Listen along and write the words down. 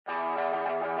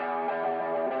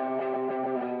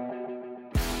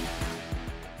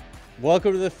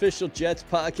Welcome to the official Jets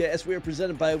podcast. We are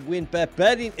presented by WynnBET.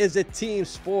 Betting is a team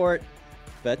sport.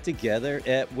 Bet together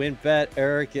at WynnBET.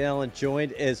 Eric Allen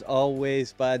joined as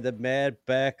always by the Mad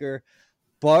Backer,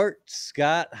 Bart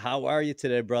Scott. How are you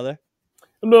today, brother?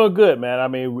 I'm doing good, man. I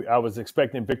mean, I was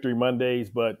expecting victory Mondays,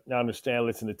 but I understand.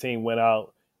 Listen, the team went on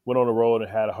the road,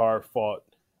 and had a hard-fought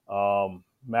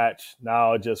match.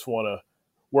 Now I just want to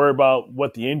worry about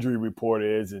what the injury report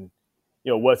is, and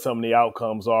what some of the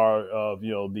outcomes are of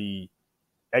the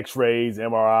X-rays,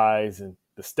 MRIs, and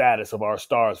the status of our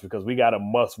stars, because we got a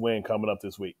must-win coming up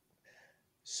this week.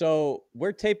 So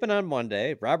we're taping on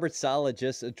Monday. Robert Saleh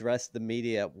just addressed the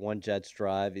media at One Jets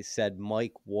Drive. He said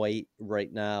Mike White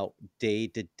right now, day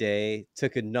to day,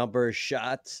 took a number of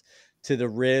shots to the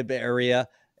rib area,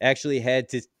 actually had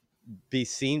to be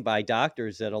seen by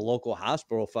doctors at a local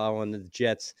hospital following the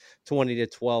Jets'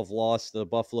 20-12 loss to the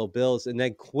Buffalo Bills. And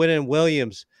then Quinnen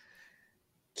Williams,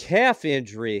 calf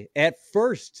injury. At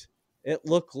first, it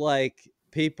looked like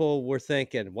people were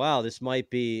thinking, wow, this might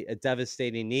be a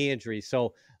devastating knee injury.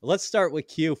 So let's start with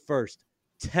Q first.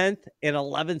 10th and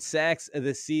 11 sacks of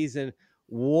the season.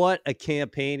 What a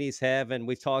campaign he's having.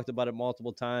 We've talked about it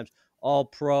multiple times. All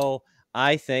pro,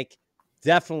 I think.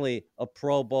 Definitely a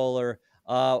Pro Bowler.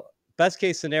 Best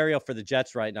case scenario for the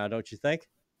Jets right now, don't you think?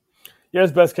 Yeah,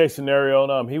 it's best case scenario.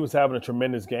 And, he was having a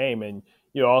tremendous game. And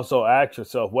you also ask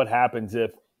yourself, what happens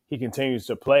if he continues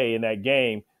to play in that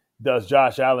game? Does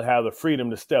Josh Allen have the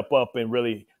freedom to step up and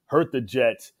really hurt the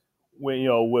Jets when,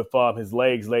 with his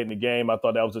legs late in the game? I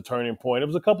thought that was a turning point. It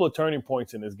was a couple of turning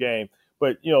points in this game.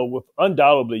 But,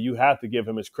 undoubtedly, you have to give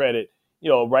him his credit.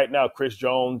 Right now, Chris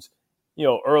Jones,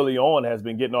 early on has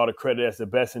been getting all the credit as the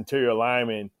best interior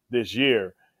lineman this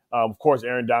year. Of course,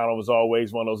 Aaron Donald was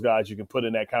always one of those guys you can put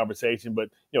in that conversation, but,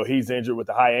 he's injured with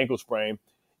a high ankle sprain.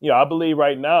 I believe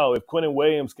right now, if Quinnen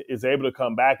Williams is able to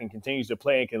come back and continues to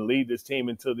play and can lead this team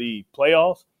into the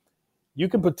playoffs, you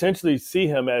can potentially see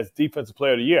him as Defensive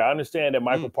Player of the Year. I understand that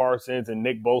Michael Parsons and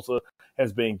Nick Bosa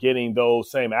has been getting those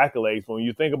same accolades. But when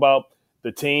you think about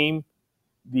the team,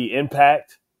 the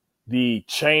impact, the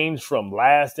change from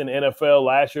last in the NFL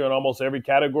last year in almost every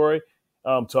category,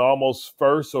 to almost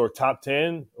first or top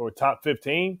 10 or top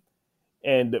 15.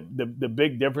 And the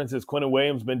big difference is Quinnen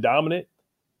Williams been dominant.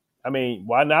 I mean,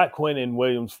 why not Quinnen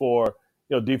Williams for,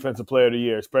 Defensive Player of the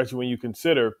Year, especially when you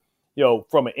consider,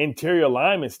 from an interior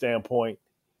lineman standpoint,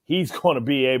 he's going to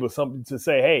be able something to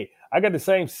say, hey, I got the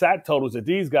same sack totals that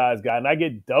these guys got, and I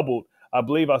get doubled. I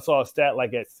believe I saw a stat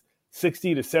like at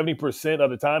 60 to 70% of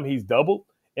the time he's doubled.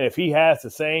 And if he has the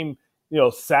same,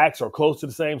 sacks or close to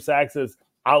the same sacks as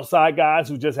outside guys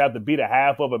who just have to beat a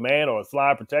half of a man or a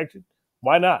slide protection,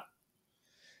 why not?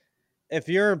 If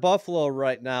you're in Buffalo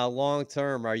right now, long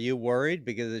term, are you worried?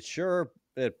 Because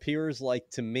it appears like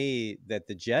to me that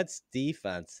the Jets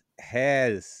defense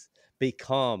has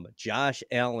become Josh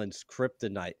Allen's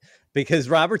kryptonite. Because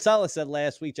Robert Saleh said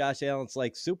last week Josh Allen's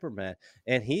like Superman,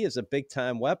 and he is a big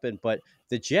time weapon. But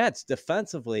the Jets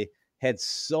defensively had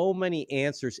so many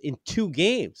answers in 2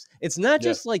 games. It's not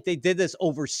just like they did this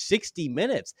over 60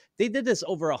 minutes. They did this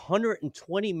over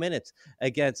 120 minutes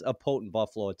against a potent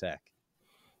Buffalo attack.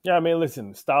 Yeah, I mean,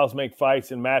 listen, styles make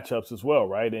fights and matchups as well,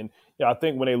 right? And I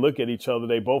think when they look at each other,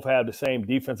 they both have the same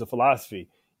defensive philosophy.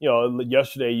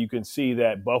 Yesterday you can see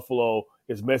that Buffalo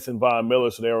is missing Von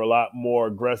Miller, so they were a lot more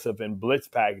aggressive in blitz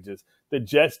packages. The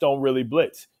Jets don't really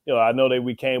blitz. I know that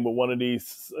we came with one of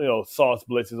these, sauce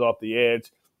blitzes off the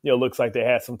edge. Looks like they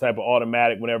had some type of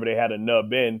automatic whenever they had a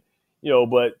nub in.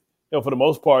 But for the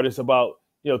most part, it's about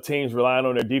teams relying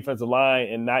on their defensive line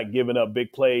and not giving up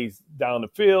big plays down the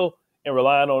field, and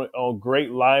relying on great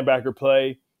linebacker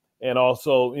play, and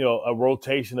also, a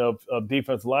rotation of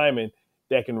defensive linemen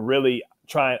that can really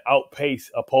try and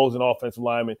outpace opposing offensive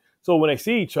linemen. So when they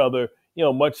see each other,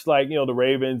 much like, the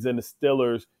Ravens and the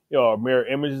Steelers, are mirror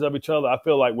images of each other, I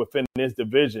feel like within this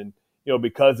division,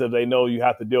 because they know you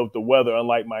have to deal with the weather,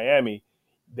 unlike Miami,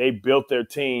 they built their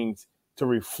teams to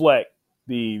reflect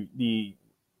the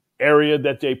area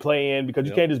that they play in, because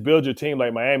you can't just build your team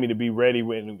like Miami to be ready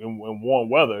in warm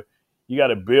weather. You got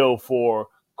to build for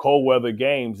cold weather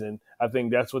games. And I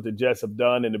think that's what the Jets have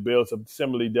done, and the Bills have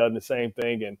similarly done the same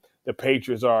thing. And the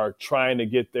Patriots are trying to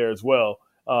get there as well.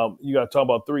 You got to talk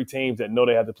about 3 teams that know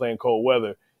they have to play in cold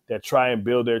weather, that try and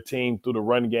build their team through the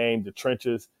run game, the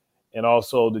trenches, and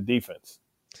also the defense.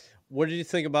 What did you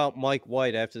think about Mike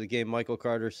White after the game? Michael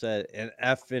Carter said, an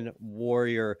effing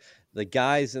warrior. The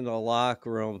guys in the locker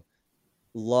room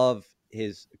love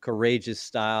his courageous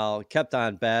style, kept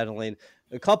on battling.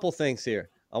 A couple things here.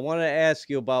 I want to ask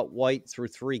you about White through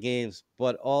 3 games,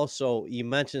 but also you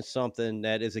mentioned something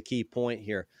that is a key point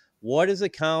here. What is a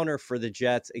counter for the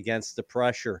Jets against the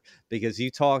pressure? Because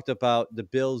you talked about the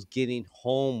Bills getting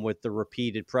home with the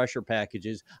repeated pressure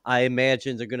packages. I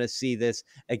imagine they're going to see this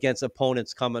against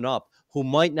opponents coming up who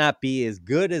might not be as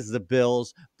good as the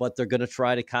Bills, but they're going to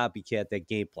try to copycat that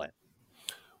game plan.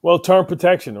 Well, term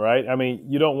protection, right? I mean,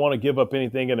 you don't want to give up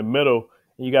anything in the middle,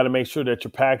 and you got to make sure that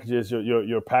your packages,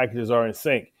 your packages are in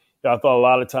sync. I thought a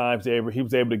lot of times he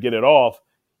was able to get it off.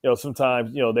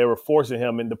 Sometimes they were forcing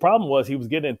him, and the problem was he was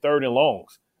getting in third and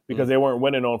longs because they weren't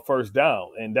winning on first down,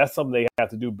 and that's something they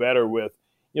have to do better with.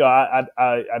 I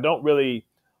don't really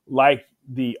like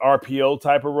the RPO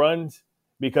type of runs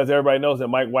because everybody knows that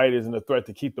Mike White isn't a threat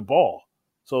to keep the ball.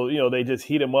 So they just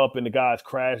heat him up, and the guys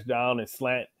crash down and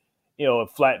slant,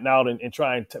 flatten out and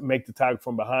try and make the tackle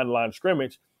from behind the line of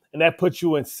scrimmage. And that puts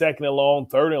you in second and long,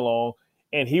 third and long.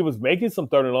 And he was making some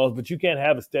third and longs, but you can't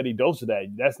have a steady dose of that.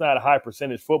 That's not a high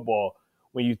percentage football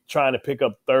when you're trying to pick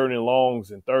up third and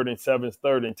longs and third and sevens,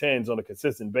 third and tens on a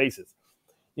consistent basis.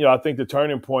 I think the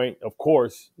turning point, of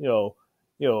course,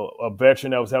 a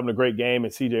veteran that was having a great game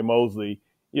and CJ Mosley,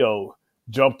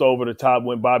 jumped over the top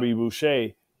when Bobby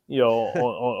Boucher,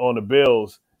 on the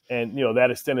Bills. And,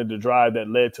 that extended the drive that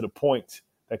led to the points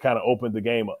that kind of opened the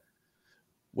game up.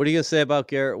 What are you going to say about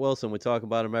Garrett Wilson? We talk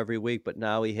about him every week, but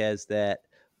now he has that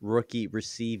rookie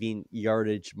receiving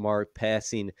yardage mark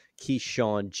passing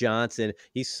Keyshawn Johnson.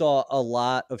 He saw a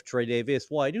lot of Tre'Davious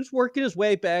White. He was working his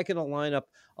way back in the lineup,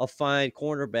 a fine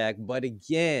cornerback. But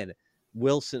again,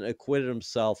 Wilson acquitted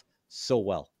himself so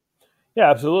well.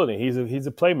 Yeah, absolutely. He's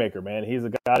a playmaker, man. He's a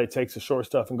guy that takes the short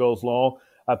stuff and goes long.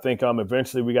 I think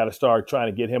eventually we got to start trying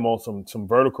to get him on some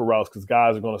vertical routes because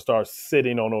guys are going to start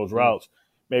sitting on those routes.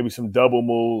 Maybe some double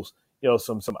moves,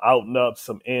 some out and up,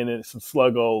 some in and some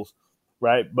sluggos,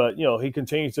 right? But he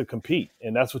continues to compete,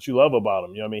 and that's what you love about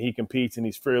him. He competes and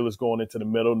he's fearless going into the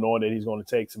middle, knowing that he's going to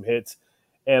take some hits.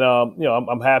 And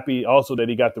I'm happy also that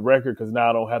he got the record because now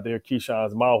I don't have to hear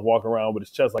Keyshawn's mouth walk around with his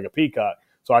chest like a peacock,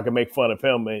 so I can make fun of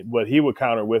him. And what he would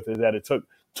counter with is that it took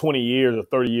 20 years or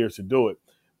 30 years to do it.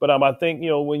 But I think,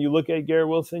 when you look at Garrett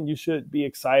Wilson, you should be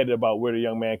excited about where the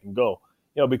young man can go,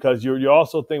 because you're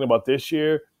also thinking about this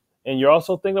year and you're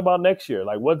also thinking about next year.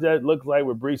 Like, what does that look like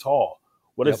with Breece Hall?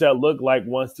 What does that look like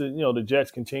once the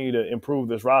Jets continue to improve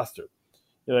this roster?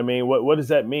 You know what I mean? What does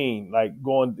that mean, like,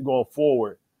 going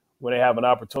forward when they have an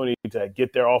opportunity to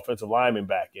get their offensive lineman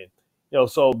back in?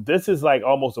 So this is like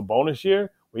almost a bonus year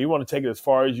where you want to take it as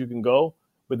far as you can go,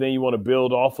 but then you want to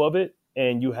build off of it.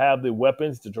 And you have the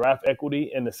weapons, the draft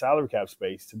equity, and the salary cap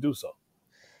space to do so.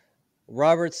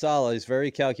 Robert Saleh is very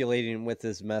calculating with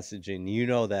his messaging. You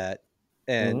know that.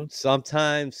 And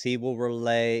sometimes he will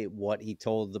relay what he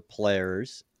told the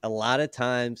players. A lot of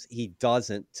times he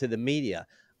doesn't to the media.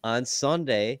 On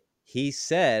Sunday, he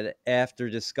said, after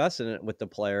discussing it with the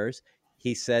players,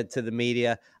 he said to the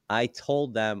media, I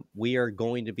told them we are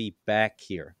going to be back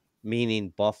here,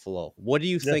 meaning Buffalo. What do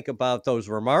you think about those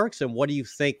remarks? And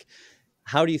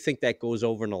how do you think that goes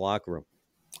over in the locker room?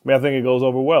 I think it goes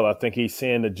over well. I think he's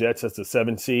seeing the Jets as the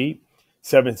 7 seed.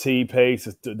 7 seed pays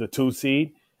the 2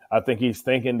 seed. I think he's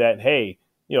thinking that, hey,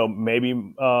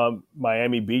 maybe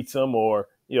Miami beats them or,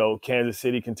 Kansas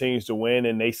City continues to win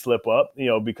and they slip up,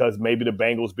 because maybe the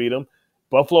Bengals beat them.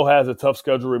 Buffalo has a tough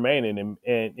schedule remaining.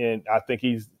 And I think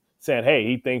he's saying, hey,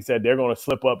 he thinks that they're going to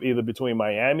slip up either between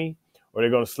Miami or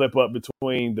they're going to slip up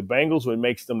between the Bengals, which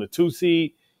makes them the 2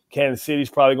 seed. Kansas City's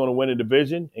probably going to win the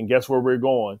division. And guess where we're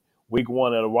going? Week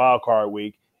 1 of the wild card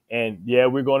week. And, yeah,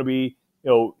 we're going to be,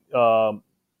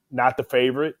 not the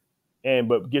favorite.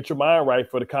 But get your mind right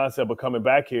for the concept of coming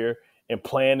back here and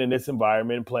playing in this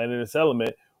environment and playing in this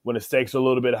element when the stakes are a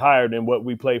little bit higher than what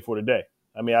we play for today.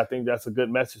 I think that's a good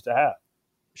message to have.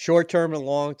 Short term and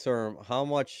long term, how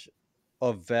much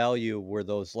of value were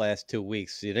those last 2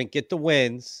 weeks? You didn't get the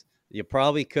wins. You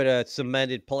probably could have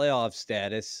cemented playoff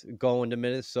status going to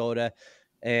Minnesota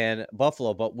and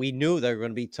Buffalo, but we knew they were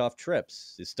going to be tough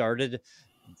trips. You started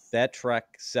that trek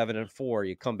 7-4.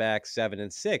 You come back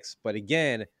 7-6. But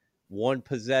again, one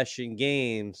possession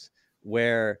games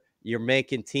where you're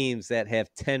making teams that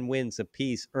have 10 wins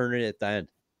apiece earn it at the end.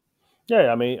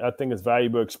 Yeah, I think it's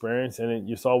valuable experience, and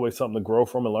it's always something to grow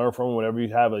from and learn from. Whenever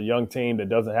you have a young team that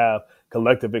doesn't have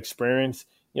collective experience,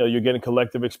 you're getting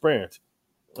collective experience.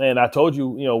 And I told you,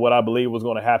 what I believe was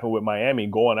going to happen with Miami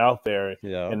going out there.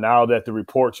 Yeah. And now that the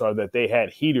reports are that they had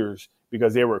heaters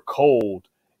because they were cold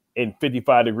in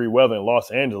 55-degree weather in Los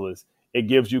Angeles, it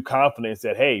gives you confidence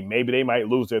that, hey, maybe they might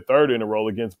lose their third in a row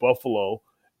against Buffalo.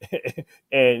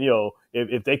 And,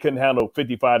 if they couldn't handle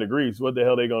 55 degrees, what the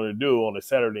hell are they going to do on a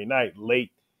Saturday night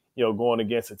late, going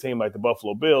against a team like the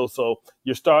Buffalo Bills? So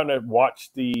you're starting to watch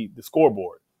the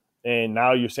scoreboard. And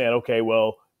now you're saying, okay,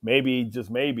 well, maybe, just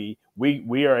maybe,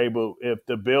 we are able, if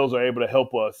the Bills are able to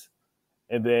help us,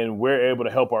 and then we're able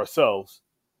to help ourselves,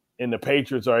 and the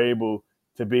Patriots are able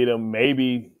to beat them,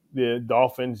 maybe the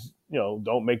Dolphins,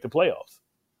 don't make the playoffs.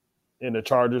 And the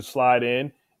Chargers slide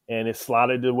in, and it's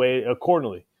slotted away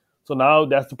accordingly. So now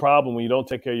that's the problem. When you don't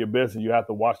take care of your business, you have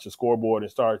to watch the scoreboard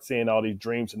and start seeing all these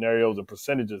dream scenarios and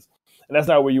percentages. And that's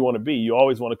not where you want to be. You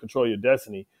always want to control your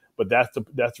destiny, but that's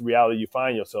the reality you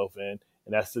find yourself in,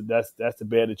 and that's the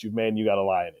bed that you've made, and you got to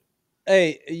lie in it.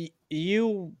 Hey,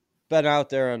 you been out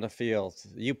there on the field.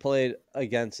 You played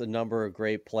against a number of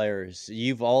great players.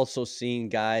 You've also seen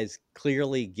guys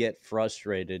clearly get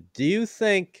frustrated. Do you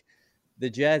think the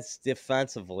Jets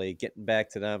defensively, getting back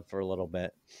to them for a little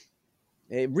bit,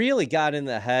 it really got in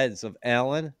the heads of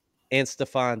Allen and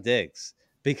Stephon Diggs?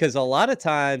 Because a lot of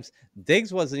times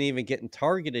Diggs wasn't even getting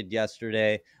targeted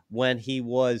yesterday when he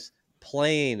was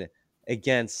playing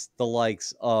against the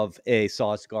likes of a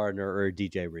Sauce Gardner or a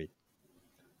DJ Reed.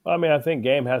 I mean, I think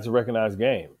game has to recognize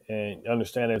game and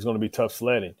understand that it's going to be tough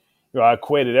sledding. I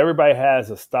equated, everybody has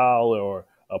a style or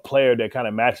a player that kind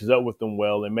of matches up with them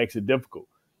well and makes it difficult.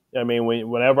 I mean,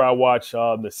 whenever I watch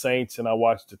the Saints and I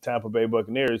watch the Tampa Bay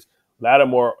Buccaneers,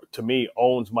 Lattimore, to me,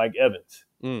 owns Mike Evans.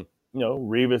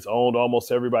 Revis owned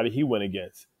almost everybody he went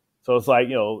against. So it's like,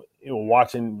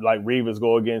 watching like Revis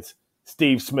go against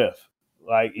Steve Smith,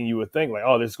 and you would think like,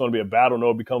 oh, this is going to be a battle.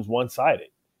 No, it becomes one-sided.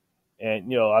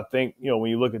 And, I think, when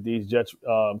you look at these Jets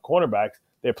cornerbacks,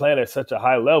 they're playing at such a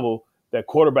high level that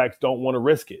quarterbacks don't want to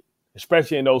risk it,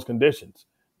 especially in those conditions.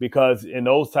 Because in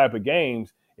those type of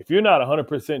games, if you're not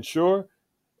 100% sure,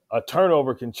 a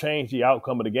turnover can change the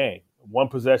outcome of the game. One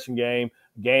possession game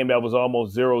that was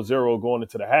almost 0-0 going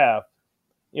into the half,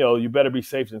 you better be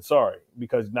safe than sorry.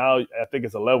 Because now I think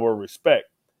it's a level of respect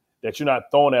that you're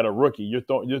not throwing at a rookie. You're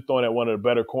throwing at one of the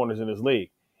better corners in this league.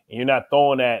 And you're not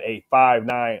throwing at a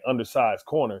 5'9" undersized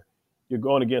corner. You're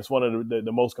going against one of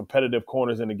the most competitive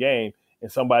corners in the game,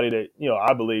 and somebody that,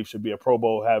 I believe should be a Pro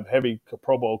Bowl, have heavy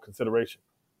Pro Bowl consideration.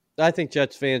 I think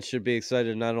Jets fans should be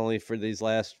excited not only for these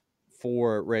last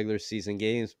 4 regular season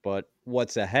games, but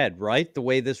what's ahead, right? The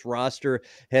way this roster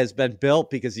has been built,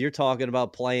 because you're talking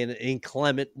about playing in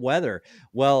inclement weather.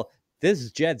 Well,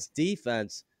 this Jets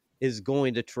defense is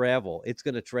going to travel. It's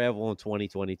going to travel in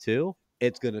 2022.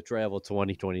 It's going to travel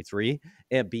 2023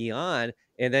 and beyond.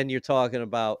 And then you're talking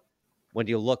about when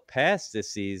you look past this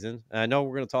season. I know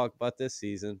we're going to talk about this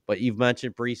season, but you've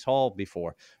mentioned Breece Hall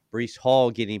before. Breece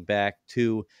Hall getting back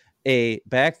to a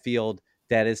backfield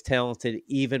that is talented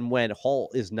even when Hall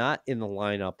is not in the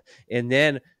lineup. And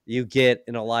then you get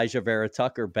an Elijah Vera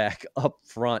Tucker back up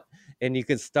front, and you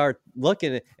can start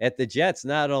looking at the Jets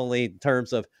not only in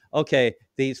terms of, okay,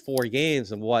 these 4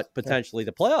 games and what potentially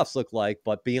the playoffs look like,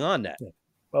 but beyond that.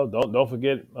 Well, don't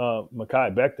forget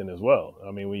Mekhi Becton as well.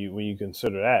 I mean, when you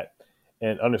consider that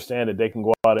and understand that they can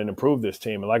go out and improve this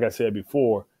team. And like I said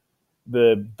before,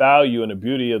 the value and the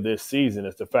beauty of this season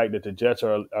is the fact that the Jets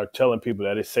are telling people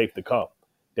that it's safe to come,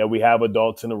 that we have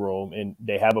adults in the room and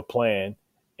they have a plan,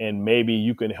 and maybe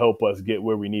you can help us get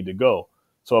where we need to go.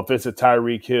 So if it's a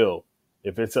Tyreek Hill,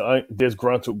 if it's a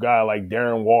disgruntled guy like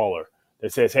Darren Waller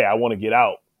that says, hey, I want to get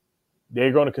out,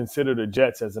 they're going to consider the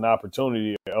Jets as an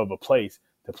opportunity of a place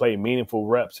to play meaningful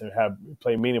reps and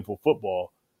play meaningful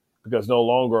football, because no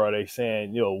longer are they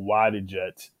saying, why the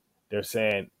Jets? They're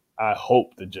saying, I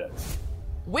hope the Jets.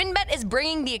 WynnBET is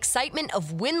bringing the excitement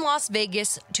of Wynn Las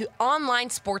Vegas to online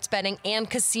sports betting and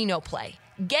casino play.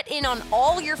 Get in on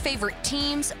all your favorite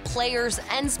teams, players,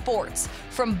 and sports.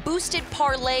 From boosted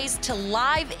parlays to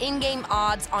live in-game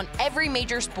odds on every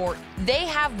major sport, they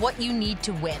have what you need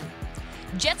to win.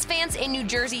 Jets fans in New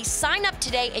Jersey, sign up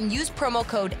today and use promo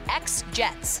code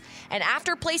XJETS. And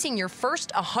after placing your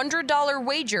first $100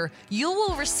 wager, you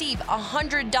will receive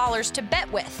 $100 to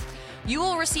bet with. You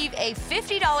will receive a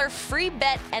 $50 free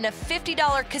bet and a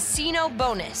 $50 casino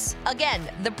bonus. Again,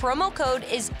 the promo code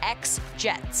is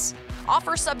XJETS.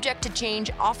 Offer subject to change.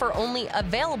 Offer only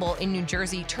available in New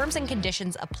Jersey. Terms and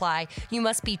conditions apply. You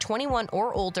must be 21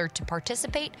 or older to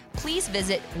participate. Please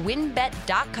visit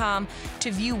wynnbet.com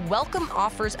to view welcome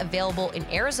offers available in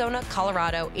Arizona,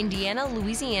 Colorado, Indiana,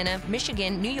 Louisiana,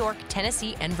 Michigan, New York,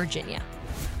 Tennessee, and Virginia.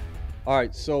 All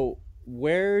right, so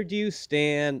where do you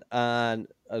stand on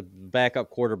a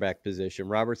backup quarterback position?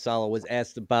 Robert Saleh was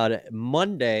asked about it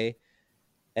Monday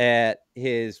at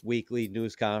his weekly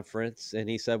news conference, and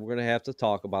he said, we're going to have to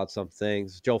talk about some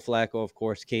things. Joe Flacco, of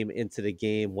course, came into the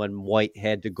game when White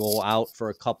had to go out for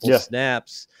a couple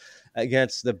snaps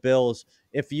against the Bills.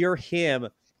 If you're him,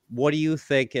 what are you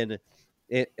thinking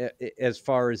as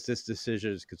far as this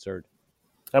decision is concerned?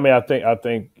 I mean, I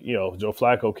think Joe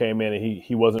Flacco came in and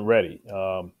he wasn't ready,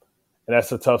 and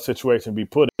that's a tough situation to be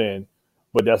put in.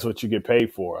 But that's what you get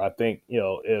paid for. I think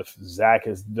if Zach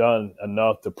has done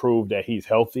enough to prove that he's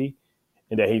healthy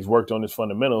and that he's worked on his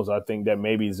fundamentals, I think that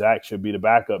maybe Zach should be the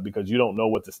backup because you don't know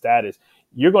what the status.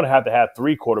 You're going to have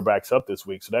 3 quarterbacks up this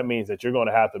week, so that means that you're going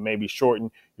to have to maybe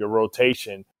shorten your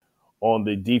rotation on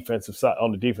the defensive side,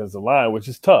 on the defensive line, which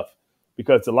is tough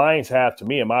because the Lions have, to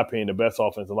me, in my opinion, the best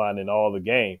offensive line in all the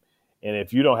game. And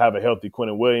if you don't have a healthy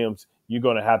Quentin Williams, you're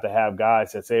going to have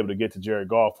guys that's able to get to Jared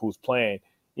Goff, who's playing,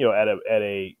 at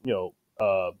a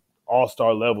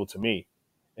all-star level to me,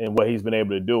 and what he's been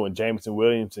able to do. And Jameson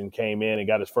Williamson came in and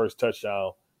got his first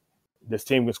touchdown. This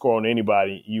team can score on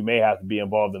anybody. You may have to be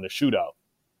involved in a shootout.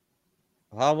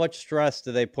 How much stress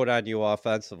do they put on you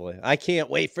offensively? I can't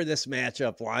wait for this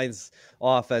matchup, Lions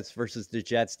offense versus the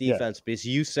Jets defense, because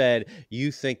you said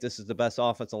you think this is the best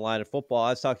offensive line in football. I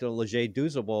was talking to Leger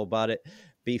Douzable about it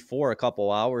before a couple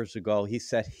hours ago. He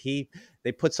said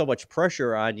they put so much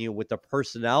pressure on you with the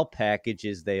personnel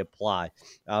packages they apply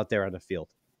out there on the field.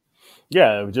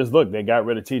 Yeah, just look, they got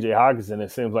rid of TJ Hockenson.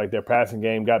 It seems like their passing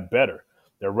game got better.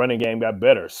 Their running game got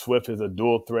better. Swift is a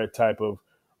dual threat type of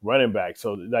running back.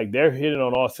 So, like, they're hitting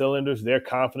on all cylinders. They're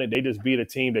confident. They just beat a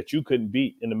team that you couldn't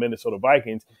beat in the Minnesota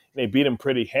Vikings. And they beat them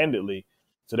pretty handedly.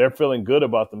 So they're feeling good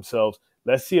about themselves.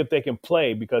 Let's see if they can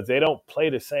play because they don't play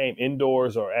the same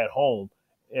indoors or at home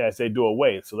as they do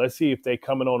away. So let's see if they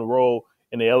come in on the road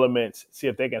in the elements, see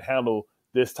if they can handle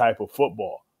this type of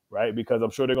football, right? Because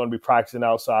I'm sure they're going to be practicing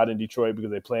outside in Detroit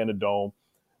because they play in the dome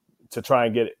to try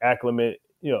and get acclimated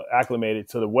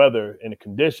to the weather and the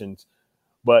conditions.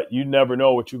 But you never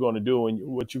know what you're going to do and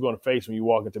what you're going to face when you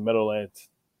walk into Meadowlands.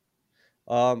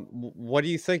 What do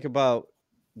you think about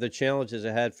the challenges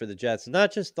ahead for the Jets?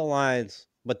 Not just the Lions,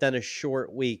 but then a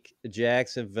short week,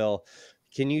 Jacksonville.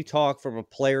 Can you talk from a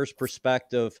player's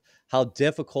perspective how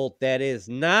difficult that is?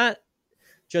 Not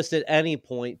just at any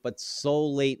point, but so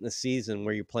late in the season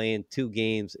where you're playing 2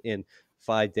 games in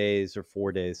 5 days or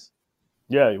 4 days.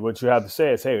 Yeah, what you have to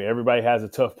say is, hey, everybody has a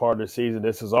tough part of the season.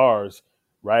 This is ours.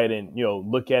 Right. And,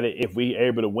 look at it. If we are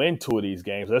able to win 2 of these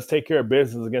games, let's take care of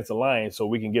business against the Lions so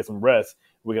we can get some rest.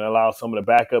 We can allow some of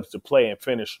the backups to play and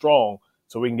finish strong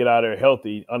so we can get out of there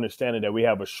healthy, understanding that we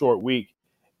have a short week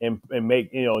and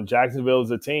make, Jacksonville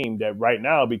is a team that right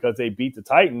now, because they beat the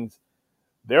Titans,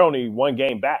 they're only 1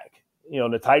 game back.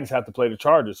 The Titans have to play the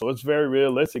Chargers. So it's very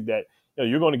realistic that,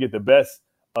 you're going to get the best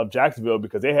of Jacksonville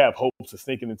because they have hopes of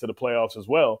sneaking into the playoffs as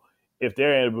well if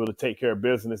they're able to take care of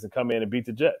business and come in and beat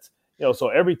the Jets. So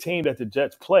every team that the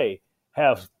Jets play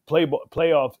have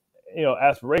playoff,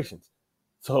 aspirations.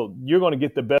 So you're going to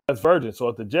get the best version. So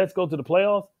if the Jets go to the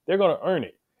playoffs, they're going to earn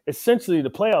it. Essentially,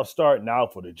 the playoffs start now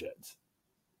for the Jets.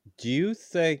 Do you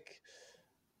think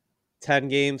 10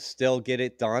 games still gets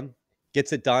it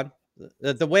done?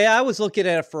 The way I was looking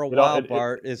at it for a while,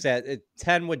 Bart, is that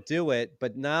 10 would do it.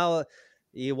 But now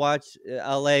you watch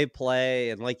LA play,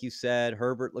 and like you said,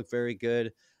 Herbert looked very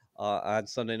good on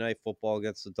Sunday Night Football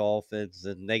against the Dolphins,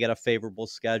 and they got a favorable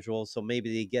schedule, so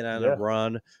maybe they get on a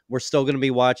run. We're still going to be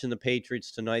watching the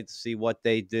Patriots tonight to see what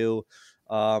they do.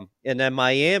 And then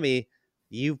Miami,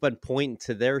 you've been pointing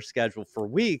to their schedule for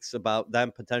weeks about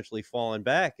them potentially falling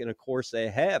back, and of course they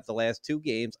have the last 2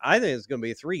 games. I think it's going to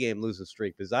be a 3-game losing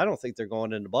streak because I don't think they're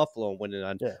going into Buffalo and winning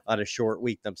on a short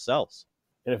week themselves.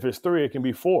 And if it's 3, it can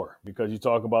be 4 because you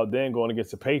talk about then going against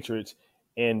the Patriots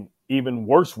and even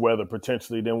worse weather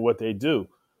potentially than what they do.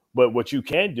 But what you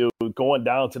can't do going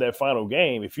down to that final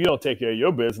game, if you don't take care of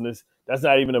your business, that's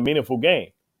not even a meaningful game.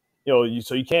 So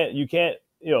you can't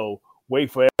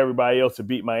wait for everybody else to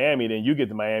beat Miami, then you get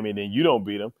to Miami, and then you don't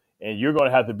beat them, and you're going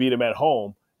to have to beat them at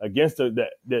home against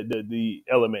the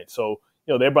element. So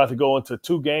they're about to go into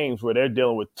 2 games where they're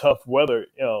dealing with tough weather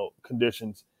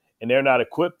conditions, and they're not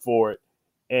equipped for it.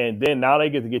 And then now they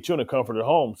get to get you in the comfort of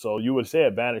home. So you would say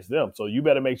advantage them. So you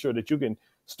better make sure that you can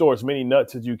store as many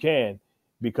nuts as you can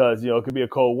because, it could be a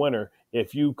cold winter.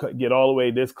 If you get all the way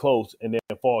this close and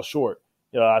then fall short,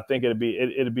 I think it'd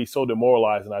be so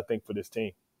demoralizing, I think, for this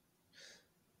team.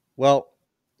 Well,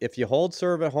 if you hold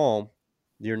serve at home,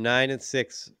 you're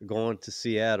 9-6 going to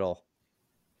Seattle.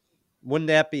 Wouldn't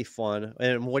that be fun?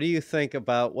 And what do you think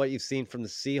about what you've seen from the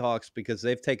Seahawks? Because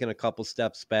they've taken a couple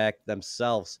steps back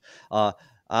themselves.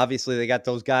 Obviously, they got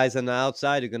those guys on the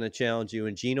outside who are going to challenge you,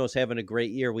 and Geno's having a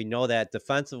great year. We know that.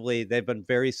 Defensively, they've been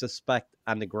very suspect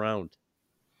on the ground.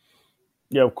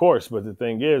 Yeah, of course. But the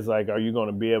thing is, are you going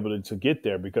to be able to get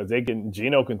there? Because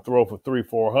Geno can throw for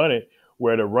 300-400,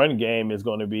 where the run game is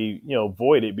going to be,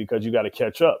 voided because you got to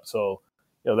catch up. So,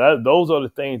 those are the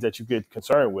things that you get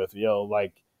concerned with.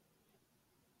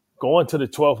 going to the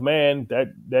 12th man,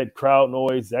 that crowd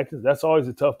noise, that's always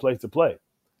a tough place to play.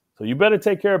 So you better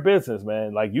take care of business,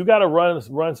 man. Like, you got to run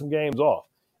some games off.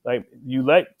 Like, you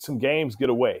let some games get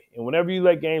away. And whenever you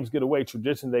let games get away,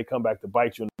 traditionally they come back to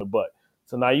bite you in the butt.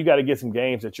 So now you got to get some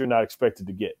games that you're not expected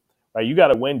to get. Right? You got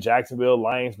to win Jacksonville,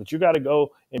 Lions, but you got to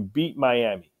go and beat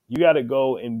Miami. You got to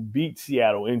go and beat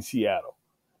Seattle in Seattle.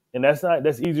 And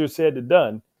that's easier said than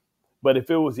done. But if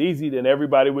it was easy, then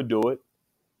everybody would do it.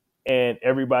 And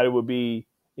everybody would be,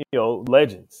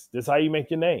 legends. This is how you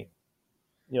make your name.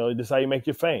 This is how you make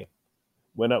your fame.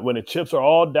 When the chips are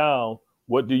all down,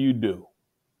 what do you do?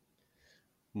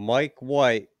 Mike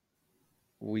White,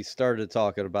 we started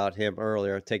talking about him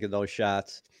earlier, taking those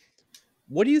shots.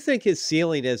 What do you think his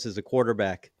ceiling is as a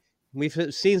quarterback?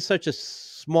 We've seen such a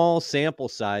small sample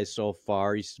size so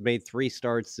far. He's made 3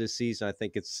 starts this season. I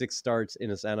think it's 6 starts in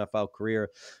his NFL career.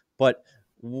 But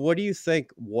what do you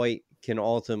think White can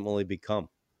ultimately become?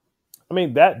 I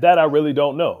mean, that I really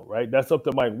don't know, right? That's up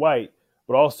to Mike White.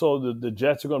 But also the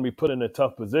Jets are going to be put in a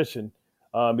tough position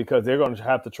because they're going to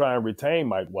have to try and retain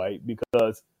Mike White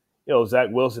because, Zach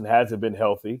Wilson hasn't been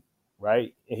healthy,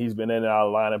 right? And he's been in and out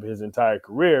of the lineup his entire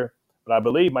career. But I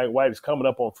believe Mike White is coming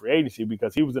up on free agency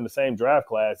because he was in the same draft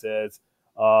class as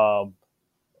I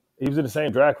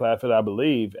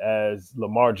believe, as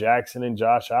Lamar Jackson and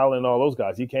Josh Allen and all those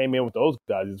guys. He came in with those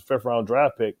guys. He's a 5th-round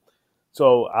draft pick.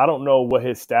 So I don't know what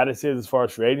his status is as far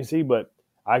as free agency, but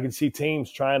I can see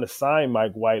teams trying to sign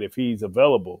Mike White if he's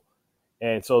available.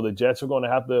 And so the Jets are going to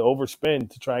have to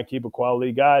overspend to try and keep a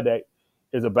quality guy that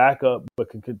is a backup but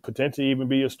could potentially even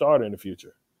be a starter in the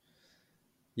future.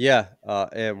 Yeah,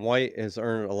 and White has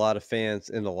earned a lot of fans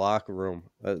in the locker room.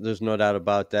 There's no doubt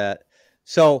about that.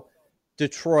 So,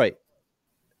 Detroit,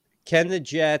 can the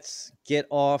Jets get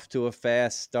off to a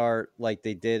fast start like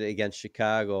they did against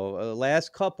Chicago? The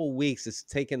last couple weeks, it's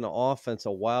taken the offense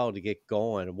a while to get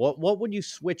going. What would you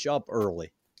switch up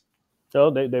early?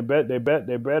 They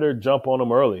better jump on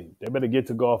them early. They better get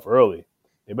to golf early.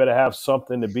 They better have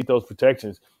something to beat those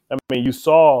protections. I mean, you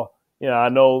saw, I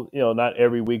know, not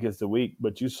every week is the week,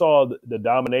 but you saw the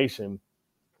domination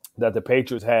that the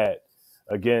Patriots had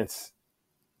against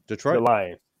Detroit, the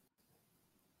Lions.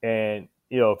 And,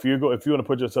 if you want to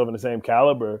put yourself in the same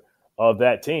caliber of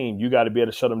that team, you got to be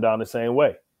able to shut them down the same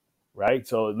way, right?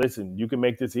 So, listen, you can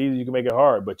make this easy, you can make it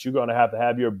hard, but you're going to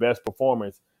have your best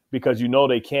performance because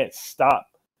they can't stop,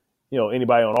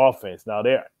 anybody on offense. Now,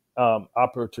 they're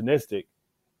opportunistic,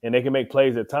 and they can make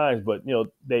plays at times, but,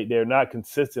 they're not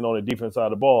consistent on the defense side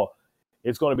of the ball.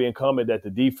 It's going to be incumbent that the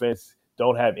defense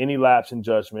don't have any lapse in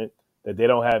judgment, that they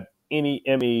don't have any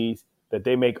MEs, that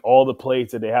they make all the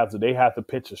plays that they have to. They have to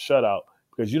pitch a shutout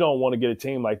because you don't want to get a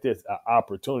team like this an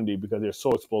opportunity because they're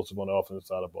so explosive on the offensive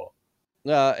side of the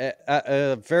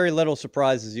ball. Very little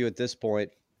surprises you at this point.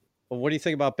 What do you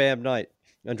think about Bam Knight?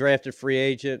 Undrafted free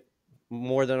agent,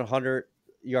 more than 100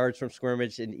 yards from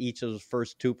scrimmage in each of his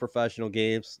first 2 professional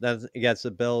games. That's against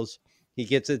the Bills. He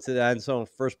gets into the end zone,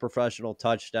 first professional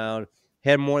touchdown,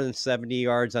 had more than 70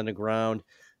 yards on the ground.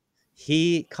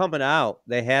 He coming out,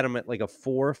 they had him at like a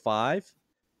 4 or 5.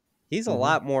 He's a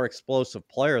lot more explosive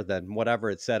player than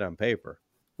whatever it said on paper.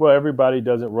 Well, everybody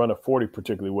doesn't run a 40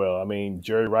 particularly well. I mean,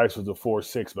 Jerry Rice was a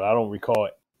 4.6, but I don't recall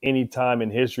any time in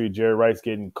history Jerry Rice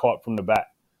getting caught from the back.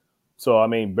 So, I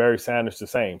mean, Barry Sanders the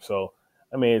same. So,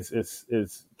 I mean,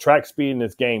 it's track speed and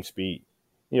it's game speed.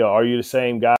 Are you the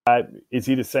same guy? Is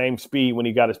he the same speed when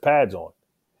he got his pads on?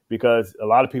 Because a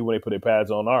lot of people, when they put their pads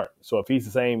on, aren't. So if he's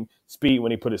the same speed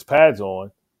when he put his pads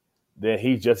on, then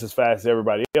he's just as fast as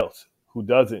everybody else who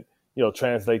doesn't,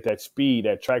 translate that speed,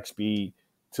 that track speed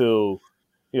to,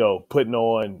 putting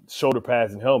on shoulder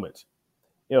pads and helmets.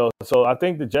 So I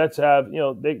think the Jets have,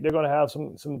 they're going to have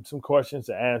some questions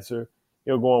to answer,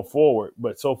 going forward.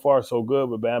 But so far, so good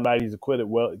with Bam Knight. He's acquitted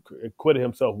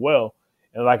himself well.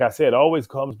 And like I said, it always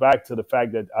comes back to the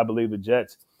fact that I believe the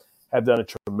Jets have done a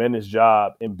tremendous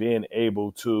job in being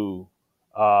able to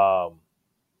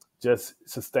just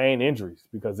sustain injuries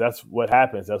because that's what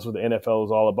happens. That's what the NFL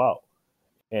is all about.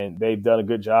 And they've done a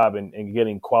good job in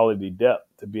getting quality depth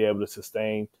to be able to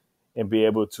sustain and be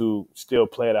able to still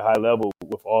play at a high level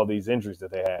with all these injuries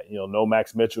that they had. No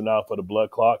Max Mitchell now for the blood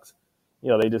clots.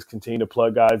 They just continue to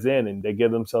plug guys in and they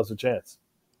give themselves a chance.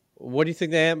 What do you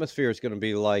think the atmosphere is going to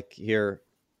be like here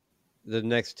the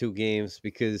next 2 games?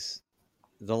 Because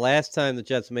the last time the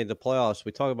Jets made the playoffs,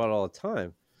 we talk about it all the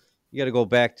time. You got to go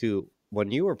back to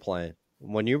when you were playing,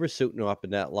 when you were suiting up in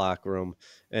that locker room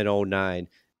in 2009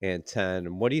 and 10.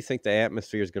 And what do you think the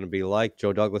atmosphere is going to be like?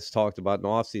 Joe Douglas talked about in the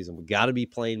offseason. We got to be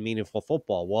playing meaningful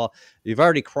football. Well, you've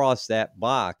already crossed that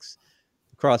box,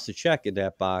 crossed the check in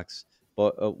that box.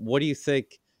 But what do you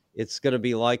think it's going to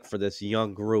be like for this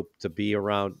young group to be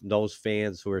around those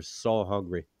fans who are so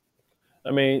hungry?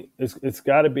 I mean, it's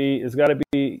got to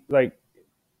be like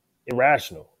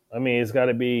irrational. I mean, it's got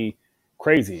to be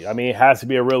crazy. I mean, it has to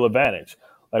be a real advantage.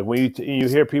 Like when you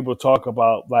hear people talk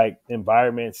about like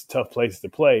environments, tough places to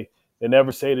play, they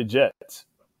never say the Jets.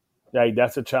 Like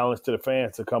that's a challenge to the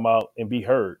fans to come out and be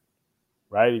heard,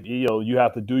 right? You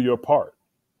have to do your part,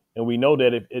 and we know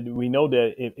that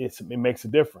it makes a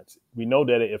difference. We know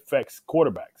that it affects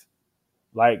quarterbacks.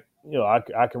 Like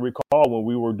I can recall when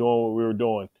we were doing what we were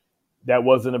doing, that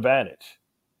was an advantage.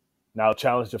 Now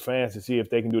challenge the fans to see if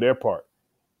they can do their part.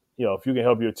 If you can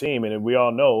help your team, and we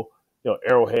all know,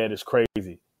 Arrowhead is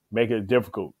crazy. Make it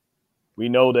difficult. We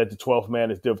know that the 12th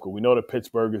man is difficult. We know that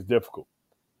Pittsburgh is difficult.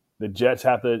 The Jets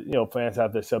have to, fans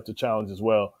have to accept the challenge as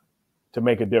well to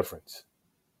make a difference.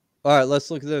 All right, let's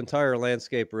look at the entire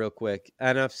landscape real quick.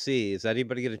 NFC, is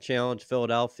anybody going to challenge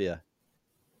Philadelphia?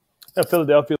 Yeah,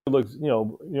 Philadelphia looks,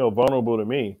 vulnerable to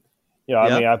me. I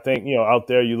mean, I think, out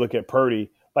there you look at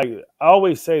Purdy. Like I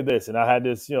always say this, and I had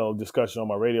this, discussion on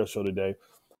my radio show today.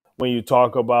 When you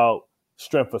talk about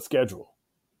strength of schedule,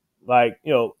 like,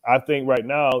 I think right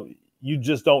now you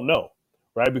just don't know,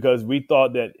 right? Because we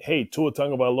thought that, hey, Tua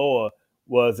Tagovailoa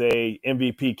was a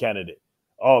MVP candidate.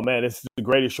 Oh, man, this is the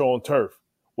greatest show on turf.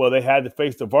 Well, they had to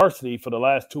face the varsity for the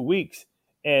last 2 weeks,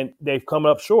 and they've come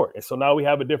up short. And so now we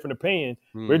have a different opinion.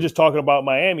 We're just talking about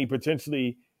Miami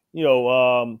potentially,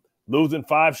 losing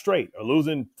 5 straight or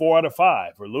losing 4 out of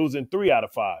 5 or losing 3 out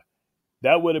of 5.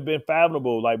 That would have been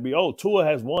fathomable. Like, Tua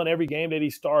has won every game that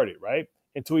he started, right?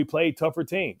 Until he played tougher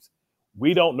teams.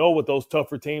 We don't know what those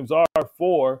tougher teams are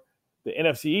for the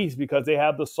NFC East because they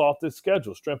have the softest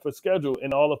schedule, strength of schedule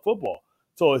in all of football.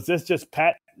 So is this just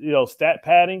stat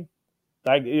padding?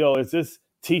 Like, is this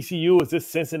TCU? Is this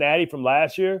Cincinnati from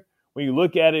last year? When you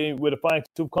look at it with a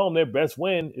fine-tooth comb, their best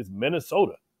win is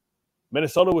Minnesota.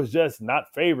 Minnesota was just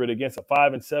not favored against a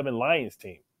 5-7 Lions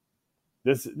team.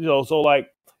 We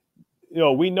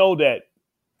know that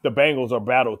the Bengals are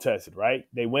battle tested, right?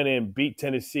 They went in and beat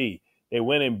Tennessee. They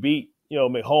went and beat,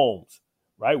 Mahomes,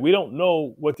 right? We don't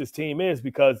know what this team is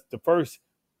because the first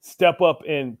step up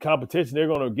in competition they're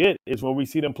going to get is when we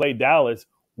see them play Dallas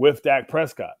with Dak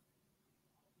Prescott.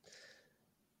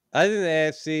 I think the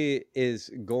AFC is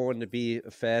going to be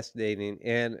fascinating.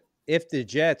 And if the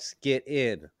Jets get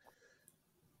in,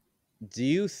 do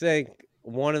you think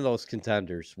one of those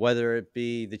contenders, whether it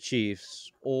be the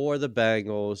Chiefs or the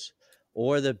Bengals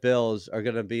or the Bills, are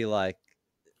going to be like,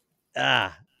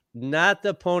 not the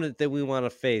opponent that we want to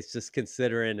face, just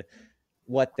considering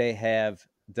what they have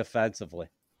defensively?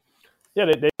 Yeah,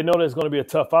 they know there's going to be a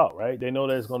tough out, right? They know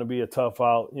there's going to be a tough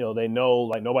out. They know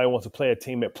like nobody wants to play a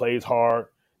team that plays hard,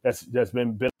 that's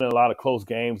been in a lot of close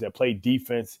games, that play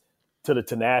defense to the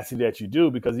tenacity that you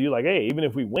do, because you're like, hey, even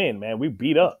if we win, man, we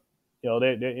beat up.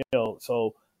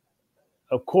 So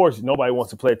of course nobody wants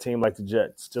to play a team like the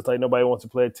Jets, just like nobody wants to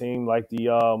play a team like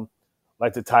the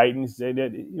Titans.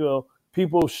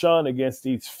 People shun against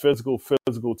these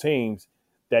physical teams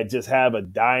that just have a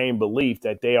dying belief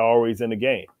that they are always in the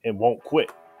game and won't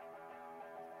quit.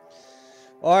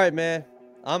 All right, man.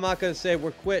 I'm not going to say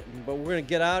we're quitting, but we're going to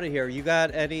get out of here. You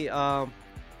got any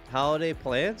holiday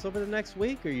plans over the next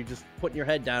week, or are you just putting your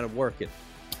head down and working?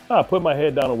 I put my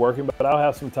head down and working, but I'll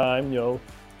have some time, be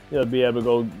able to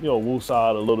go, woosah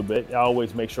out a little bit. I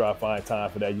always make sure I find time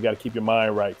for that. You got to keep your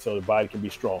mind right so the body can be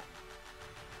strong.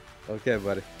 Okay,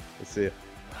 buddy. We'll see you.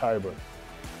 All right, buddy.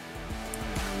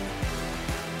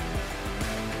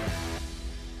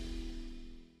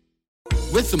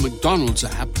 With the McDonald's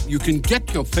app, you can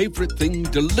get your favorite thing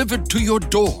delivered to your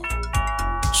door.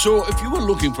 So if you were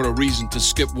looking for a reason to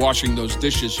skip washing those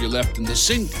dishes you left in the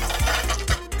sink,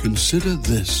 consider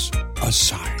this a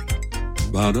sign.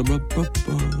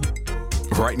 Ba-da-ba-ba-ba.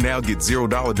 Right now, get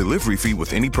 $0 delivery fee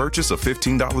with any purchase of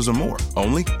 $15 or more,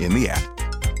 only in the app.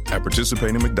 At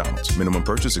participating McDonald's, minimum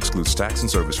purchase excludes tax and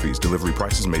service fees. Delivery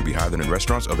prices may be higher than in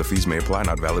restaurants. Other fees may apply,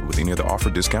 not valid with any other offer,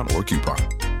 discount, or coupon.